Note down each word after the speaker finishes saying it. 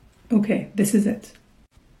Okay, this is it.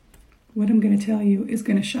 What I'm going to tell you is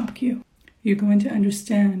going to shock you. You're going to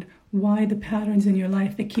understand why the patterns in your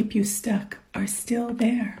life that keep you stuck are still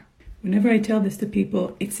there. Whenever I tell this to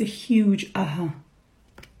people, it's a huge aha.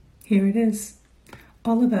 Here it is.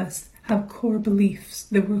 All of us have core beliefs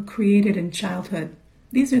that were created in childhood.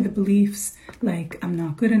 These are the beliefs like, I'm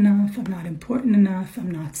not good enough, I'm not important enough, I'm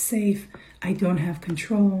not safe, I don't have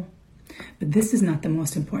control. But this is not the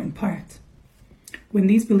most important part. When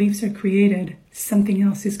these beliefs are created, something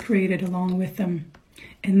else is created along with them.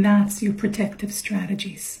 And that's your protective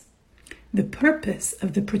strategies. The purpose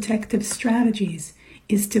of the protective strategies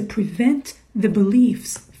is to prevent the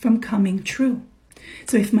beliefs from coming true.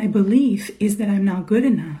 So if my belief is that I'm not good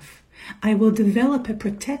enough, I will develop a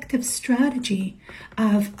protective strategy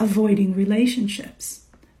of avoiding relationships.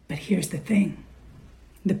 But here's the thing.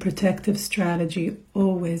 The protective strategy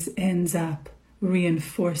always ends up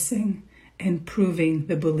reinforcing and proving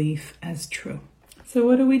the belief as true. So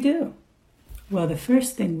what do? Well, the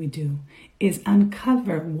first thing we do is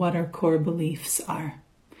uncover what our core beliefs are.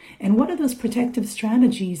 And what are those protective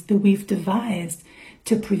strategies that we've devised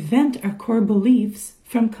to prevent our core beliefs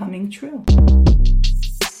from coming true?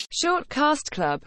 Shortcast Club.